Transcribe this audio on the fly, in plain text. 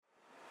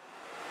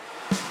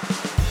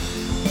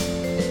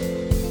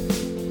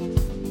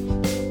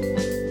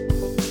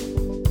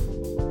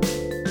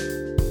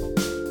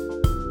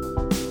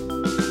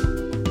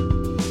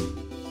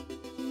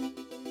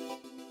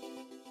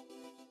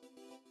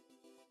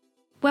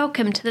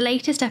Welcome to the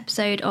latest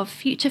episode of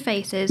Future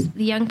Faces,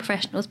 the Young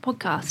Professionals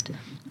podcast.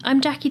 I'm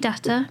Jaccy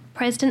Datta,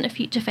 President of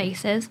Future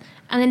Faces,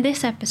 and in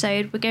this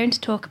episode we're going to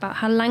talk about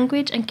how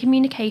language and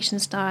communication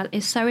style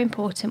is so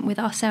important with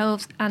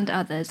ourselves and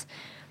others.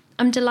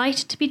 I'm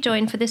delighted to be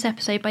joined for this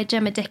episode by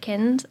Gemma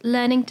Dickens,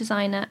 learning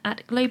designer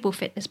at global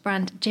fitness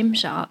brand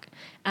Gymshark,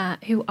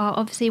 who are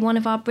obviously one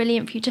of our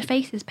brilliant Future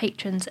Faces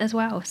patrons as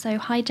well. So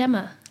hi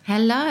Gemma.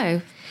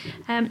 Hello.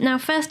 Now,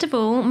 first of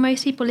all,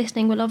 most people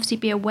listening will obviously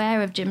be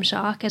aware of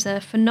Gymshark as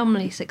a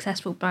phenomenally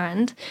successful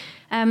brand.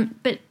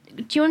 But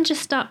do you want to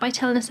just start by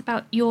telling us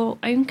about your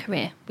own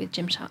career with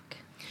Gymshark?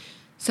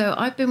 So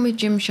I've been with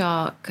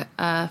Gymshark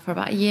for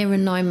about 1 year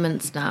and 9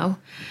 months now.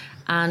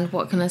 And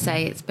what can I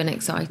say? It's been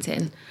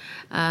exciting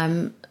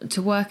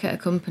to work at a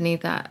company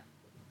that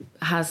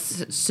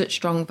has such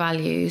strong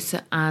values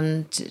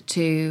and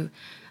to...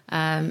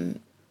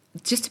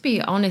 just to be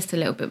honest a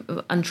little bit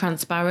and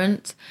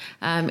transparent,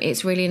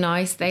 it's really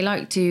nice. They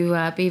like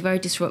to be very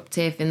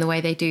disruptive in the way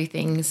they do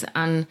things,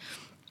 and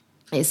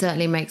it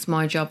certainly makes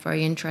my job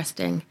very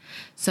interesting.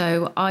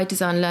 So I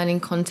design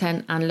learning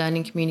content and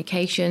learning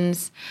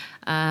communications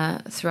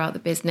throughout the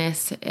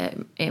business.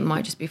 It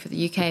might just be for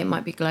the UK, it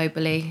might be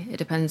globally. It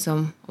depends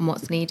on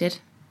what's needed.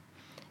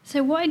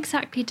 So what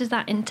exactly does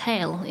that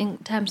entail in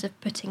terms of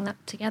putting that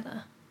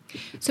together?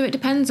 So it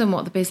depends on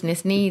what the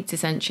business needs,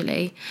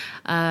 essentially.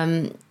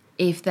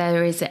 If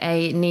there is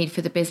a need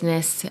for the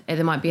business,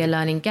 there might be a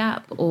learning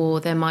gap, or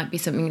there might be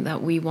something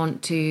that we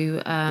want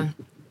to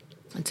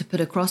put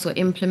across or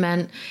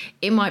implement.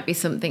 It might be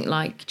something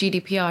like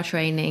GDPR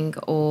training,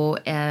 or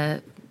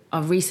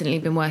I've recently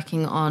been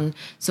working on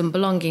some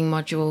belonging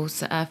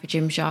modules for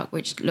Gymshark,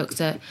 which looks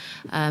at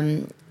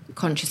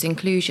conscious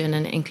inclusion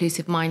and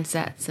inclusive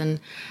mindsets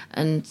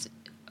and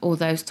all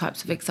those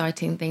types of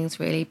exciting things,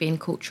 really being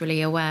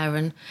culturally aware.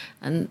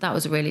 And that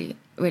was really,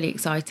 really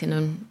exciting,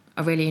 and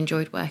I really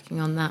enjoyed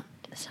working on that.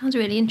 It sounds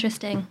really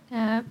interesting,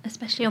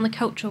 especially on the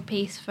cultural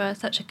piece for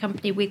such a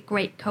company with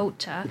great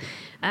culture.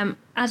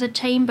 As a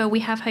chamber,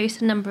 we have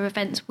hosted a number of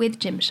events with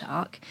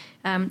Gymshark.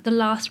 The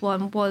last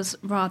one was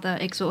rather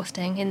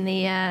exhausting in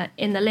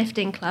the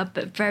lifting club,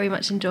 but very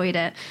much enjoyed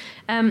it.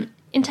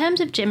 In terms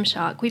of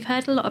Gymshark, we've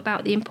heard a lot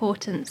about the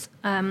importance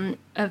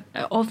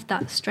of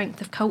that strength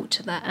of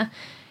culture there.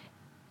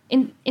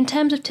 In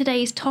terms of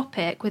today's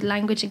topic with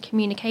language and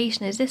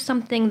communication, is this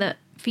something that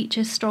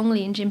features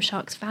strongly in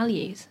Gymshark's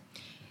values?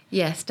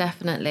 Yes,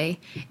 definitely.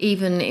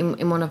 Even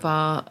in one of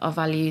our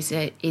values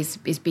is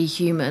be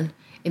human,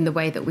 in the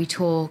way that we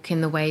talk,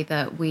 in the way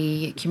that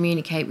we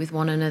communicate with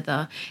one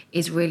another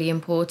is really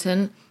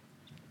important.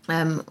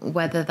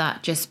 Whether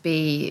that just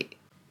be,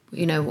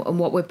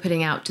 what we're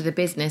putting out to the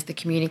business, the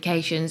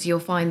communications, you'll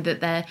find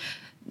that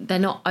they're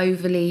not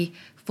overly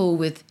full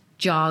with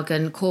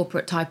jargon,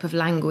 corporate type of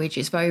language.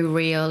 It's very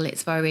real.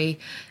 It's very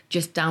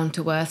just down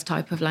to earth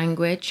type of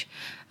language.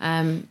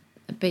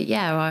 But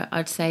yeah,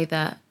 I'd say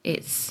that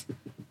it's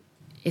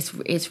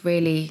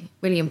really,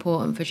 really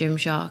important for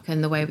Gymshark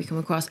and the way we come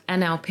across.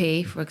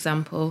 NLP, for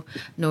example,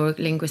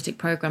 neuro-linguistic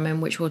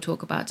programming, which we'll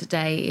talk about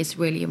today, is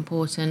really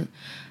important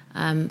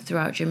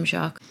throughout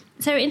Gymshark.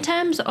 So in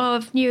terms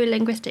of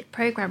neuro-linguistic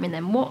programming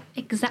then, what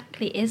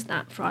exactly is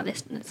that for our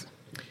listeners?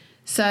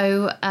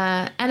 So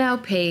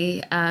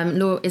NLP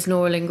is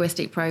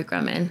neuro-linguistic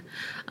programming.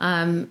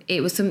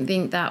 It was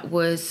something that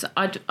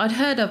I'd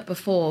heard of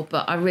before,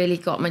 but I really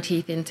got my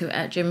teeth into it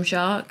at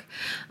Gymshark.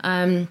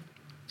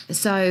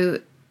 So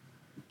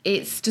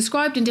it's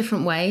described in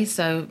different ways.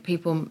 So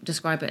people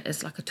describe it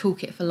as like a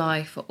toolkit for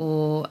life,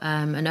 or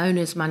an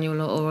owner's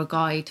manual, or a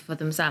guide for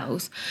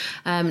themselves.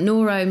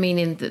 Neuro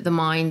meaning the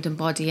mind and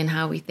body and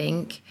how we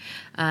think.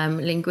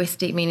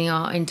 Linguistic meaning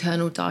our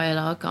internal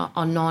dialogue,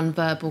 our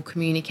non-verbal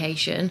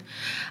communication.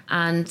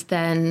 And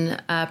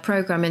then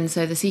programming,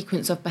 so the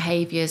sequence of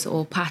behaviours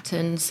or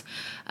patterns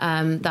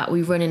that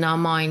we run in our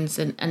minds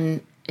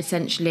and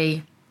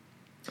essentially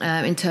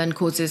in turn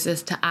causes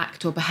us to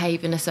act or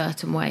behave in a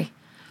certain way.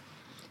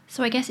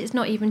 So I guess it's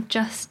not even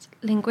just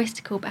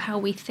linguistical, but how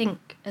we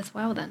think as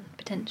well then,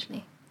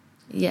 potentially.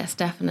 Yes,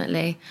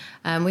 definitely.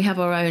 We have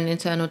our own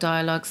internal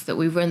dialogues that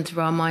we run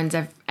through our minds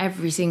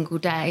every single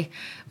day.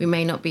 We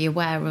may not be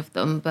aware of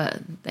them,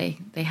 but they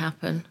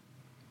happen.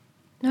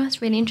 No,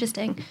 that's really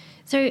interesting.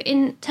 So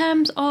in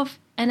terms of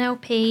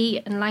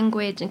NLP and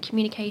language and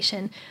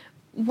communication,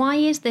 why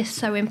is this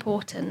so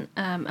important?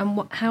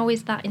 And how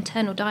is that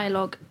internal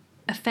dialogue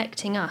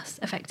affecting us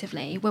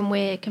effectively when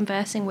we're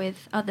conversing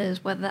with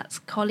others, whether that's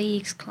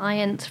colleagues,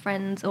 clients,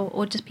 friends,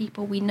 or just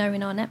people we know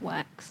in our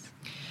networks?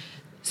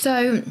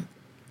 So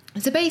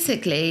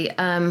basically,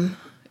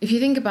 if you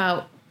think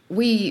about,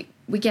 we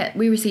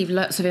receive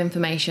lots of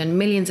information,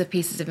 millions of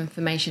pieces of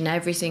information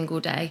every single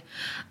day,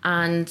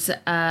 and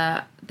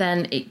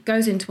then it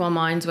goes into our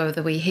minds,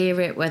 whether we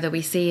hear it, whether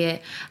we see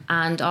it,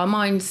 and our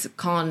minds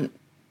can't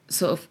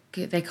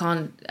they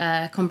can't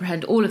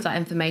comprehend all of that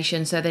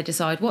information, so they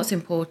decide what's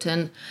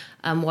important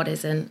and what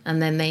isn't,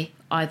 and then they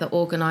either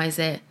organise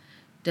it,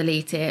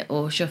 delete it,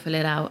 or shuffle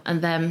it out.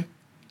 And then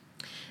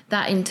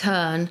that in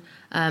turn,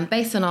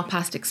 based on our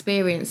past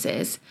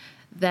experiences,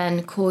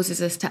 then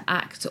causes us to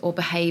act or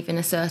behave in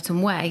a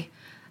certain way.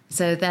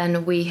 So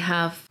then we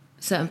have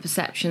certain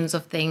perceptions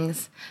of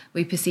things,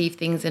 we perceive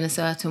things in a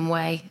certain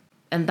way,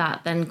 and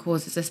that then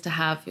causes us to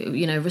have,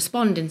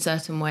 respond in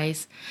certain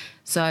ways.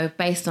 So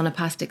based on a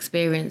past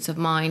experience of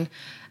mine,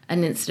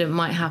 an incident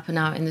might happen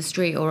out in the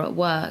street or at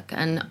work,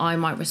 and I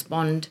might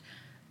respond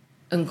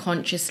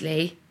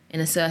unconsciously in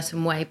a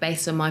certain way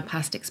based on my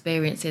past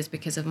experiences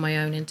because of my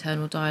own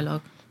internal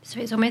dialogue. So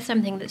it's almost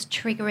something that's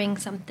triggering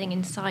something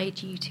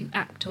inside you to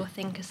act or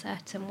think a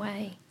certain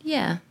way.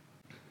 Yeah.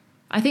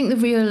 I think the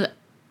real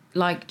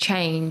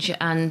change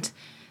and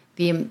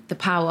the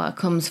power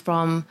comes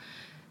from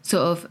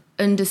sort of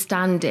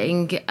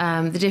understanding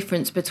the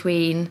difference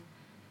between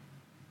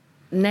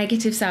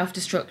negative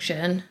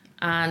self-destruction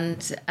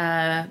and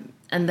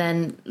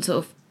then sort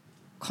of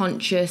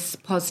conscious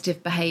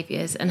positive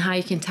behaviours, and how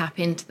you can tap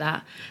into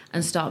that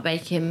and start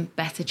making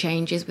better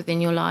changes within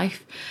your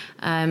life,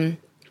 and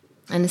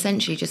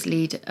essentially just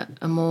lead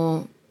a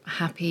more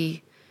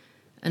happy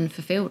and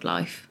fulfilled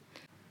life.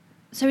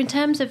 So in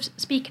terms of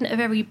speaking at a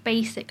very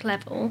basic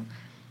level,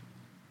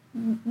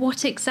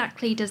 what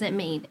exactly does it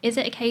mean? Is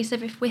it a case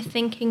of if we're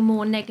thinking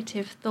more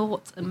negative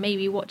thoughts and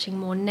maybe watching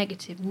more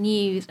negative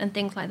news and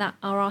things like that,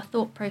 are our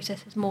thought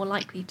processes more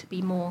likely to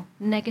be more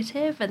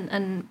negative,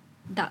 and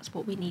that's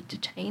what we need to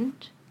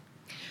change?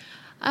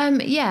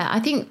 Yeah, I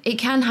think it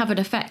can have an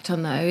effect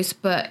on those,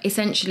 but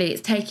essentially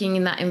it's taking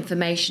in that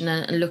information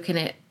and looking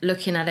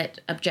at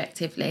it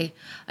objectively.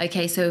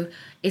 Okay, so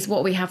it's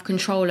what we have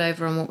control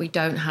over and what we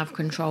don't have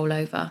control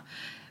over.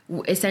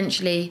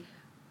 Essentially,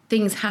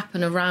 things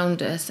happen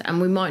around us, and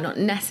we might not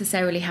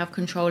necessarily have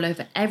control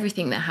over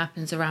everything that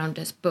happens around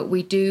us, but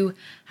we do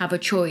have a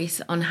choice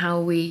on how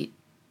we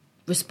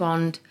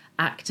respond,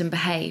 act, and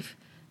behave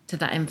to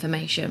that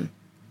information.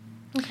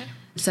 Okay.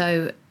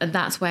 So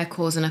that's where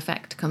cause and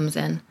effect comes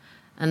in,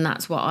 and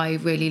that's what I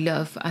really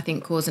love. I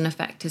think cause and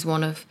effect is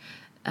one of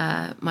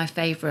my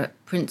favourite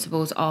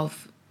principles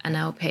of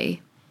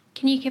NLP.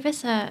 Can you give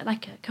us a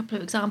couple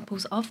of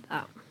examples of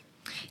that?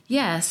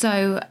 Yeah,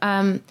 so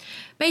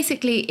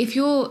basically, if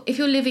you're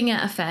living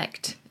at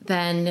effect,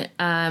 then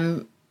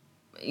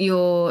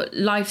you're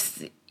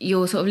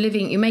sort of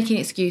living, you're making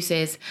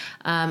excuses,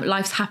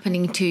 life's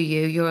happening to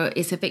you,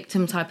 it's a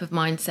victim type of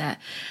mindset.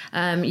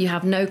 You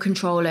have no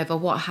control over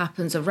what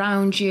happens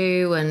around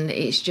you, and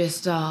it's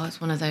just, it's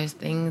one of those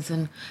things,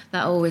 and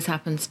that always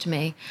happens to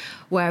me.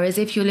 Whereas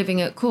if you're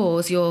living at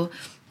cause, you're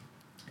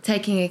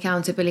taking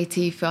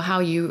accountability for how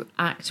you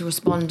act,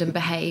 respond and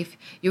behave.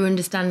 You're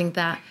understanding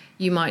that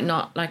you might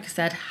not, like I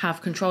said,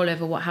 have control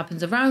over what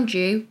happens around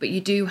you, but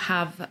you do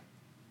have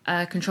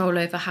control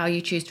over how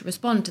you choose to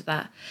respond to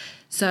that.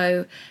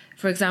 So,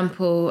 for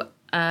example,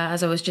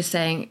 as I was just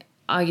saying,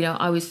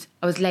 I was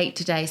late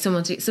today.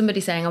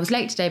 Somebody saying I was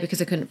late today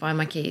because I couldn't find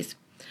my keys.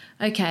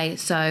 Okay,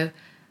 so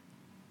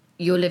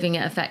you're living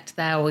at effect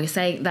there, or you're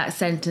saying that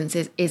sentence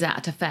is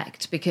at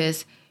effect,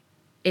 because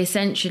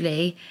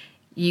essentially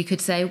you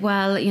could say,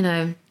 well,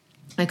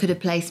 I could have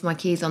placed my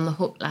keys on the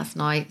hook last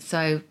night.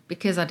 So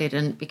because I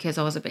didn't, because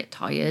I was a bit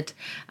tired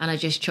and I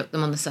just chucked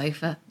them on the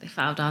sofa, they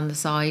fell down the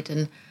side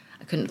and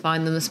I couldn't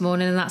find them this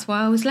morning, and that's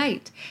why I was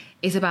late.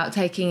 It's about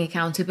taking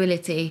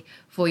accountability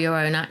for your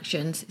own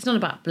actions. It's not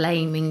about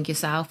blaming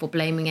yourself or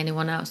blaming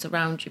anyone else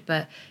around you,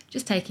 but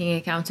just taking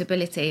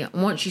accountability.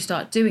 And once you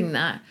start doing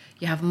that,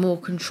 you have more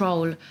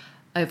control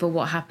over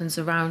what happens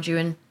around you,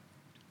 and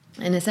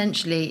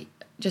essentially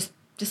just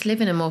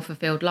living a more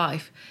fulfilled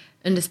life,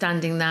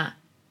 understanding that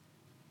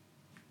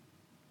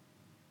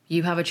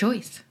you have a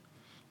choice.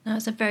 Now,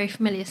 it's a very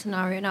familiar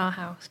scenario in our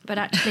house, but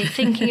actually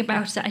thinking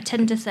about it, I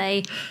tend to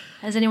say,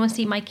 has anyone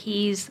seen my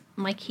keys?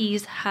 My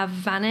keys have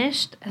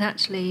vanished, and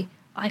actually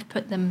I've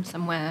put them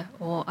somewhere,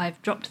 or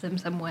I've dropped them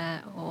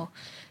somewhere, or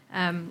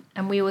and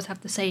we always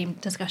have the same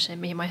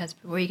discussion, me and my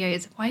husband, where he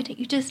goes, why don't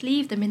you just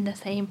leave them in the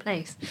same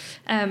place?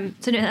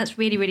 So no, that's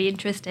really, really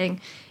interesting.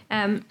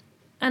 And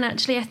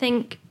actually I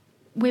think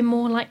we're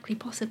more likely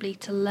possibly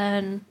to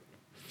learn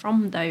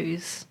from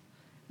those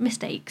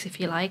mistakes, if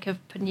you like,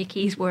 of putting your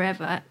keys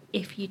wherever,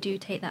 if you do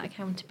take that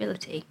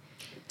accountability.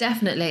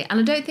 Definitely. And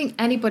I don't think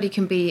anybody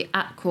can be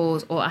at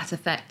cause or at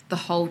effect the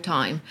whole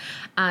time.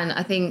 And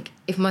I think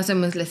if my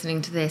son was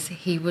listening to this,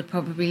 he would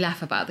probably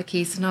laugh about the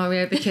key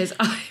scenario, because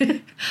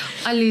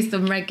I lose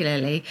them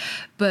regularly.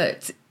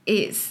 But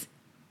it's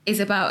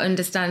about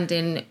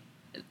understanding,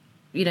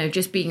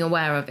 just being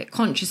aware of it,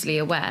 consciously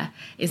aware,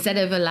 instead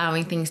of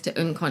allowing things to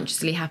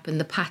unconsciously happen,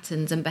 the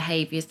patterns and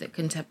behaviours that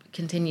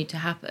continue to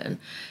happen,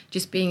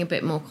 just being a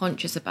bit more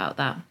conscious about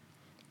that.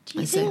 Do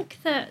you think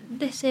that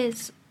this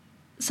is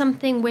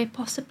something we're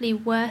possibly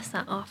worse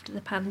at after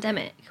the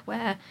pandemic,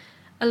 where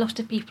a lot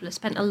of people have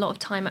spent a lot of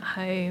time at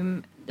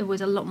home? There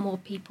was a lot more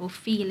people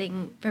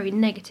feeling very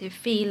negative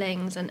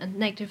feelings and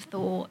negative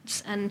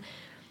thoughts, and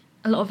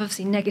a lot of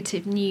obviously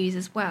negative news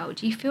as well.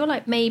 Do you feel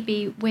like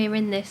maybe we're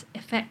in this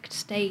effect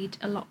stage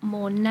a lot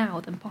more now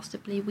than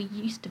possibly we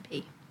used to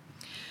be?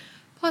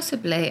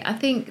 Possibly. I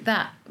think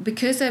that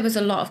because there was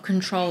a lot of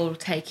control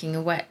taken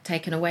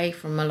away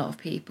from a lot of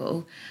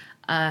people,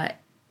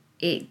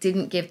 it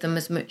didn't give them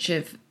as much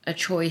of a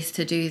choice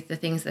to do the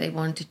things they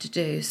wanted to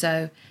do.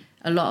 So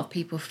a lot of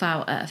people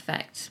felt at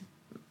effect,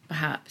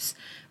 perhaps.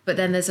 But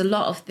then there's a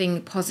lot of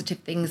positive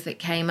things that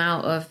came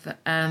out of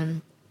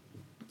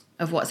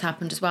what's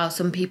happened as well.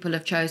 Some people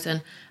have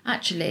chosen,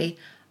 actually,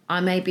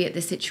 I may be at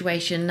this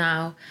situation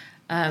now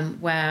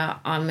where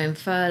I'm in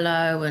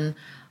furlough and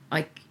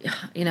I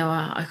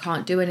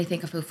can't do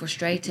anything. I feel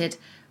frustrated,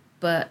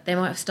 but they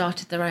might have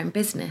started their own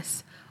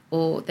business,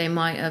 or they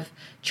might have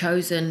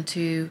chosen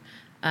to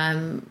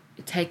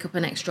take up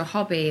an extra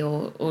hobby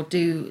or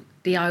do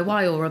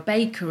DIY or a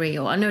bakery.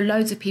 Or I know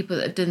loads of people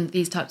that have done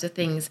these types of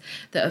things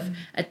that have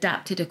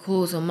adapted a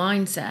causal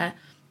mindset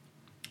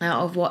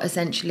out of what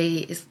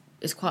essentially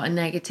is quite a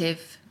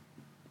negative,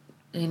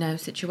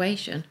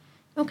 situation.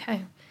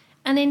 Okay.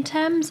 And in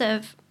terms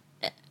of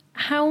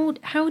how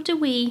do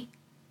we...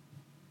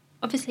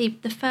 Obviously,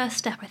 the first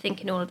step, I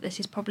think, in all of this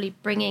is probably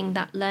bringing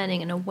that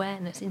learning and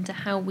awareness into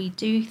how we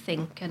do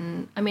think.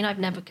 And, I mean, I've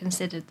never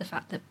considered the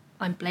fact that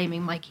I'm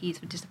blaming my keys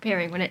for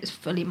disappearing when it's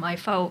fully my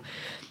fault.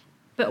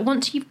 But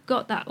once you've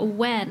got that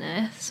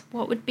awareness,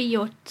 what would be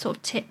your sort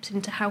of tips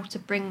into how to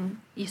bring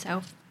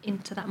yourself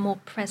into that more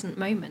present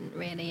moment,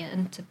 really,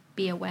 and to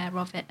be aware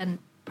of it and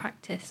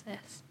practice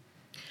this?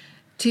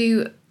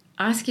 To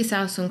ask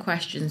yourself some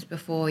questions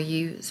before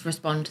you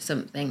respond to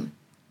something.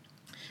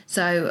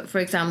 So, for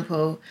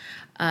example,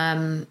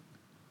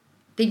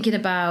 thinking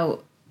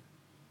about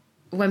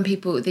when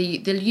people, the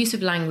use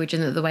of language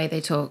and the way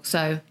they talk.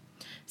 So,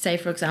 say,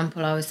 for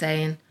example, I was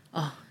saying,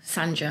 oh,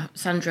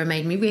 Sandra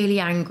made me really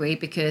angry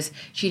because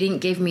she didn't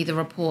give me the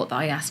report that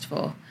I asked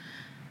for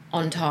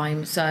on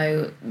time.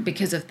 So,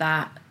 because of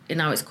that,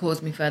 now it's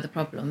caused me further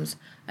problems.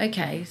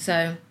 Okay,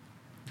 so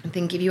I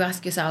think if you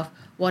ask yourself,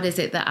 what is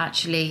it that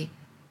actually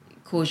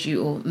caused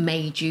you or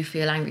made you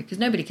feel angry? Because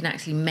nobody can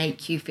actually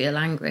make you feel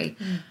angry.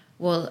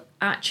 Well,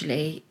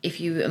 actually,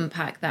 if you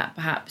unpack that,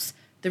 perhaps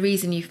the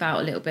reason you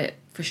felt a little bit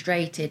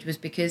frustrated was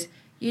because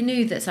you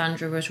knew that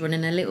Sandra was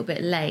running a little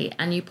bit late,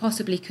 and you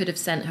possibly could have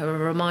sent her a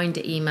reminder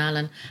email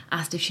and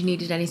asked if she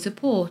needed any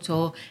support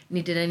or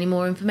needed any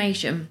more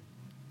information,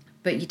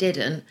 but you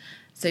didn't.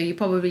 So you're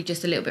probably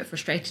just a little bit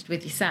frustrated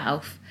with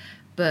yourself.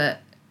 But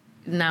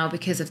now,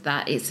 because of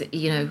that, it's,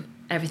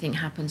 everything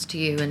happens to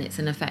you and it's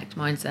an effect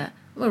mindset.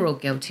 We're all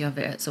guilty of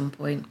it at some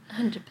point.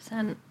 100%.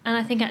 And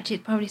I think actually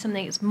it's probably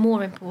something that's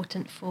more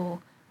important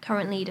for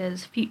current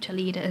leaders, future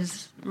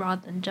leaders,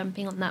 rather than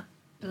jumping on that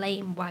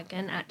blame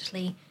wagon.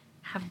 Actually,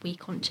 have we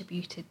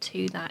contributed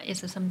to that? Is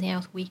there something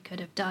else we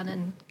could have done?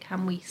 And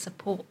can we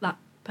support that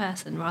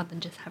person rather than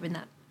just having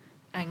that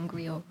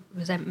angry or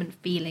resentment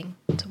feeling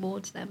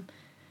towards them?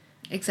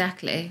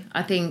 Exactly.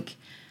 I think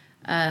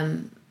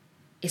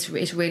it's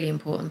really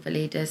important for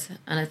leaders.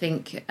 And I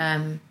think...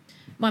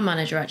 my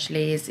manager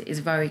actually is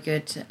very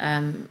good,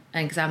 an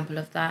example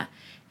of that.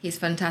 He's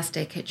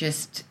fantastic at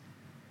just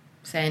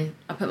saying,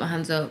 I put my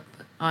hands up,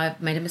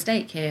 I've made a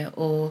mistake here,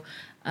 or,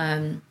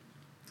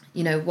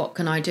 what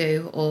can I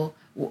do, or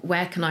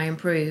where can I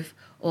improve,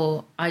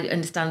 or I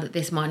understand that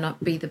this might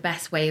not be the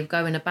best way of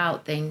going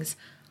about things,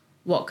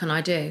 what can I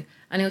do?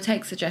 And he'll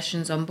take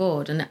suggestions on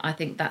board, and I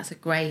think that's a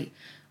great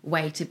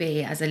way to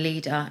be as a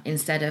leader,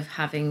 instead of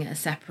having a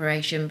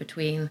separation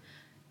between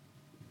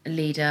a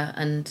leader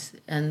and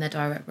their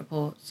direct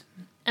reports.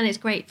 And it's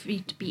great for you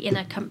to be in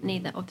a company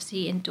that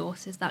obviously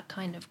endorses that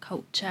kind of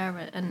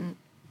culture and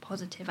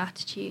positive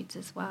attitudes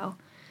as well.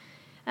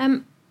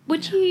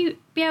 Would you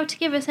be able to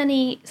give us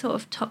any sort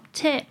of top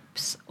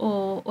tips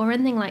or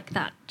anything like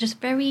that? Just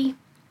very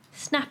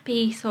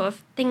snappy sort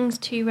of things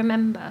to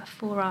remember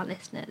for our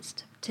listeners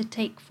to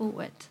take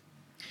forward.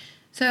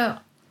 So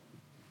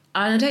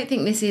I don't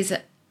think this is...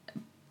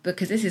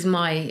 because this is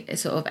my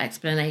sort of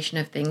explanation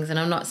of things, and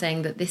I'm not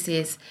saying that this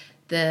is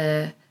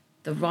the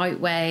right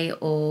way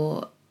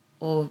or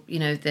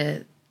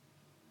the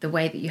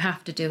way that you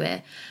have to do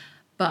it.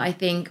 But I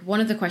think one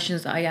of the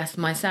questions that I ask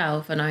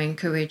myself, and I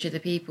encourage other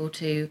people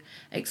to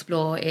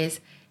explore, is,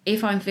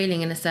 if I'm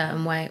feeling in a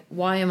certain way,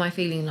 why am I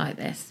feeling like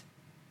this?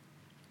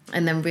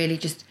 And then really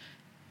just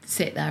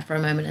sit there for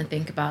a moment and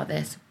think about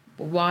this.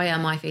 Why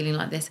am I feeling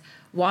like this?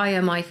 Why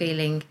am I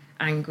feeling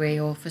angry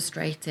or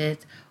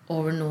frustrated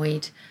or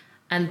annoyed?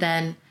 And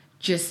then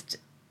just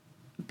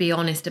be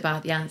honest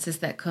about the answers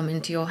that come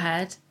into your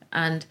head.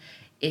 And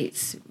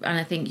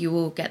I think you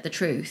will get the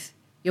truth.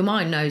 Your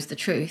mind knows the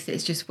truth.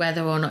 It's just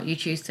whether or not you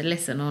choose to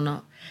listen or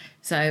not.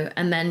 So,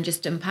 and then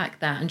just unpack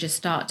that and just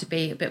start to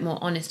be a bit more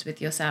honest with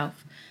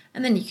yourself.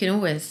 And then you can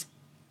always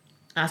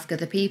ask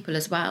other people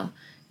as well.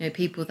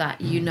 People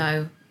that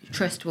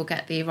trust will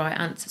get the right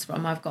answers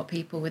from. I've got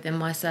people within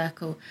my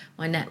circle,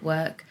 my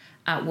network,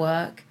 at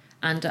work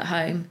and at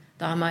home,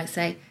 that I might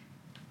say,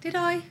 did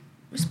I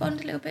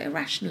respond a little bit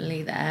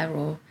irrationally there?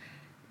 Or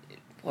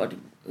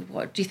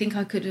what do you think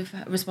I could have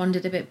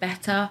responded a bit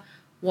better?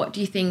 What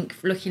do you think,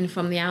 looking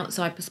from the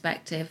outside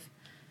perspective,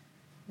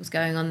 was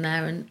going on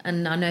there?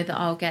 And I know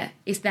that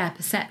it's their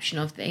perception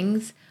of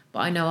things, but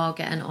I know I'll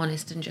get an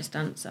honest and just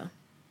answer.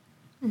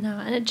 No,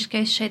 and it just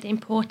goes to show the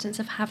importance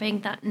of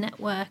having that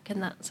network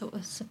and that sort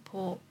of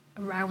support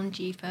around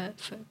you for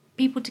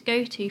people to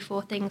go to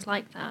for things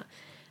like that.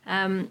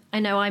 I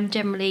know I'm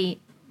generally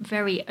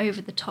very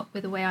over the top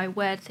with the way I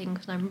word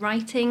things when I'm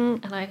writing,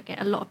 and I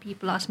get a lot of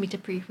people ask me to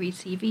proofread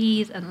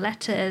CVs and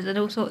letters and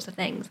all sorts of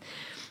things.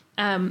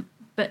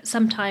 But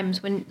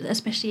sometimes when,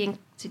 especially in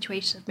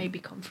situations of maybe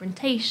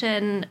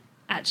confrontation,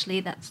 actually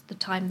that's the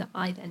time that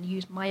I then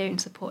use my own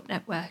support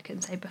network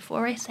and say,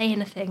 before I say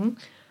anything,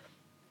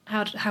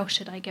 how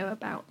should I go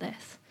about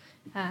this?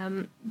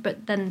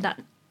 But then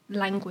that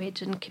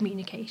language and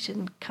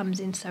communication comes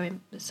in so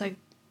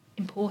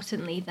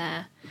importantly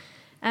there.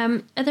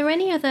 Are there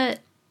any other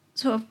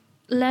sort of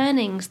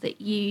learnings that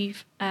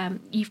you've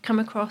come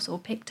across or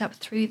picked up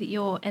through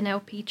your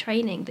NLP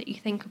training that you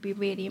think would be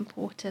really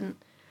important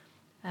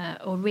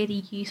or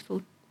really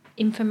useful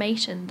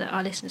information that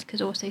our listeners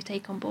could also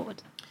take on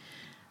board?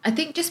 I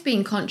think just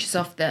being conscious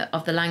of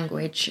the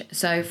language.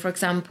 So, for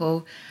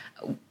example,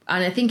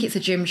 and I think it's a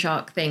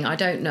Gymshark thing, I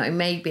don't know,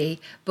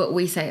 maybe, but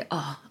we say,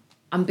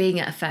 I'm being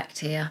at effect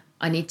here,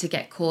 I need to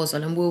get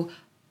causal, and we'll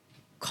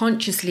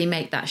consciously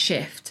make that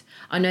shift.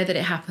 I know that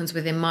it happens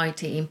within my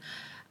team,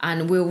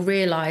 and we'll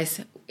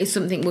realise it's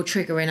something will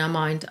trigger in our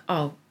mind,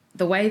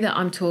 the way that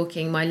I'm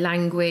talking, my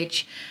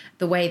language,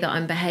 the way that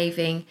I'm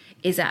behaving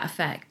is at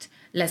effect.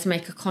 Let's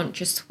make a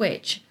conscious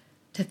switch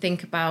to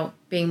think about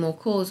being more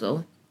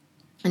causal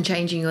and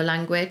changing your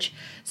language.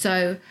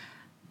 So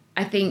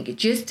I think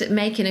just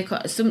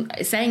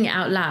saying it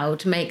out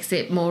loud makes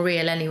it more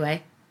real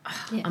anyway.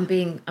 Yeah. I'm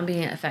being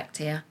at effect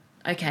here.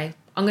 Okay,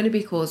 I'm going to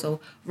be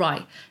causal.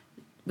 Right,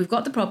 we've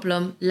got the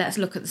problem. Let's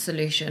look at the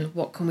solution.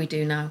 What can we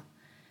do now?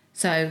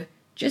 So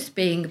just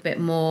being a bit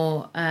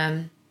more,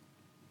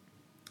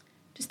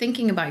 just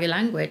thinking about your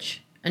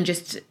language, and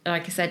just,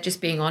 like I said, just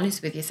being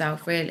honest with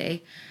yourself,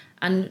 really,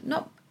 and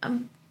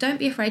don't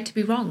be afraid to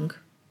be wrong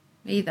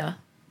either.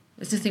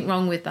 There's nothing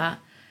wrong with that.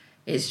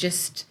 It's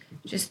just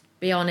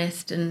be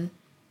honest and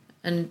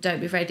don't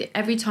be afraid.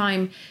 Every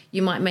time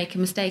you might make a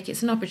mistake,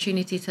 it's an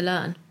opportunity to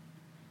learn.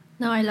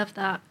 No, I love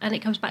that. And it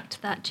comes back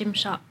to that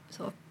Gymshark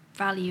sort of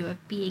value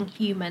of being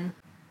human.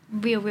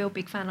 Real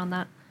big fan on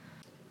that.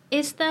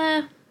 Is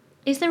there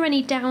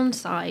any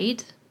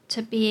downside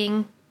to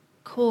being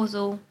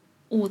causal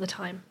all the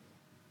time,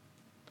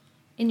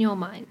 in your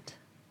mind?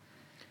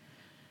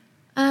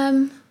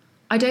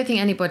 I don't think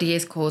anybody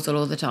is causal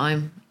all the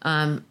time.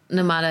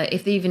 No matter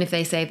even if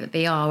they say that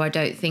they are, I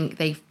don't think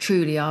they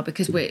truly are,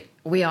 because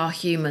we are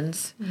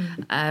humans.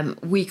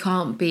 We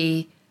can't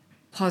be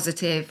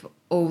positive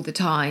all the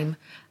time,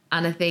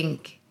 and I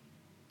think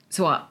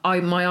so.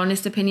 My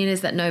honest opinion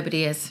is that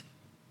nobody is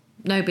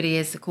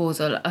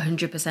causal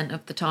 100%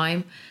 of the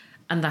time,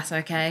 and that's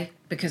okay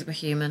because we're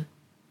human.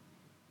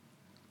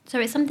 So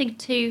it's something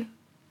to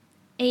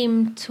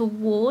aim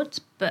towards,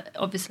 but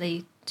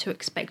obviously to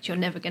expect you're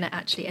never going to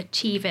actually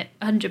achieve it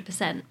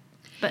 100%,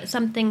 but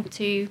something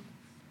to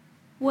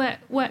work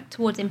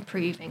towards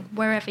improving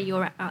wherever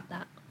you're at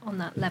that on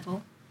that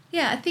level.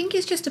 Yeah, I think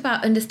it's just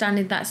about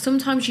understanding that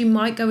sometimes you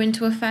might go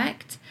into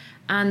effect,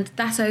 and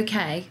that's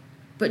okay,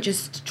 but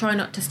just try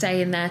not to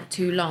stay in there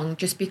too long.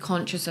 Just be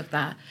conscious of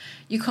that.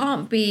 You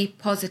can't be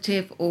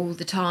positive all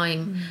the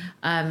time,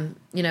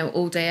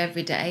 all day,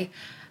 every day.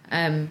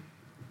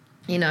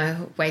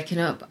 Waking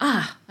up,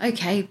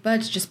 okay,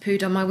 birds just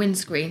pooed on my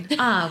windscreen.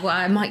 Well,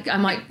 I might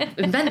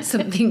invent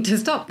something to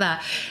stop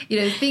that.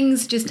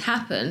 Things just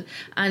happen,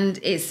 and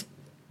it's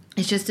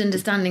just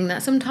understanding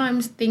that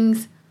sometimes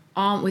things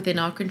aren't within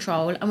our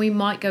control, and we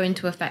might go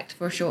into effect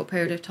for a short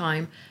period of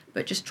time,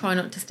 but just try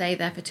not to stay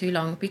there for too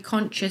long. Be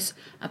conscious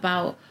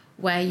about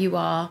where you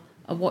are,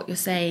 or what you're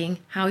saying,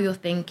 how you're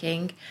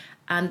thinking,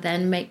 and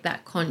then make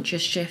that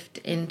conscious shift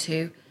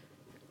into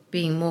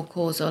being more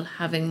causal,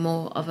 having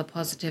more of a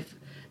positive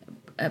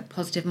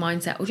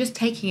mindset, or just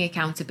taking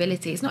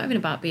accountability. It's not even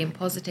about being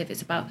positive,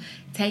 it's about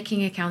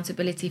taking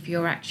accountability for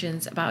your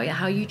actions, about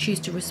how you choose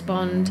to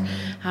respond,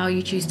 how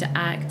you choose to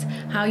act,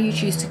 how you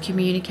choose to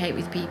communicate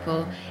with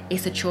people.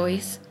 It's a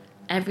choice.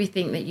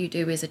 Everything that you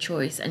do is a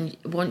choice, and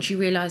once you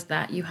realise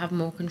that, you have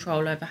more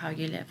control over how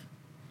you live.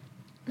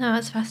 No,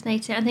 that's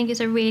fascinating. I think it's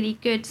a really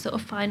good sort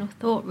of final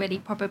thought, really,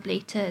 probably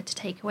to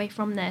take away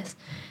from this.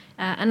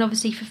 And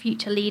obviously for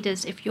future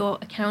leaders, if you're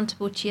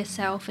accountable to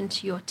yourself and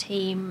to your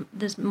team,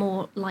 there's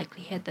more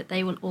likelihood that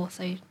they will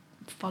also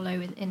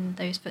follow in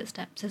those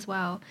footsteps as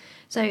well.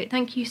 So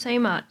thank you so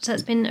much. So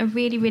it's been a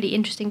really, really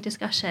interesting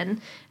discussion,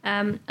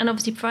 and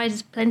obviously provides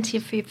us plenty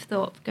of food for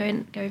thought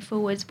going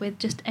forwards with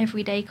just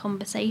everyday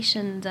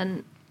conversations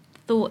and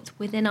thoughts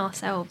within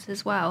ourselves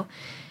as well.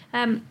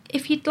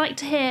 If you'd like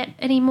to hear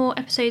any more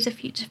episodes of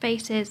Future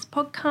Faces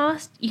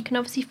podcast, you can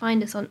obviously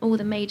find us on all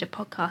the major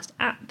podcast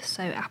apps,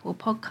 so Apple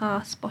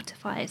Podcasts,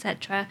 Spotify,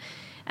 etc.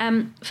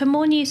 For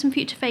more news from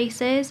Future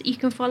Faces, you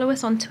can follow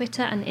us on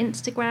Twitter and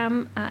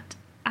Instagram at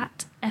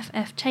at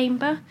FF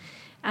Chamber.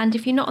 And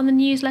if you're not on the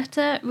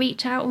newsletter,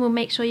 reach out and we'll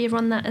make sure you're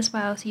on that as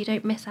well so you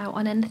don't miss out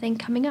on anything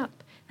coming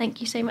up. Thank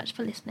you so much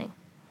for listening.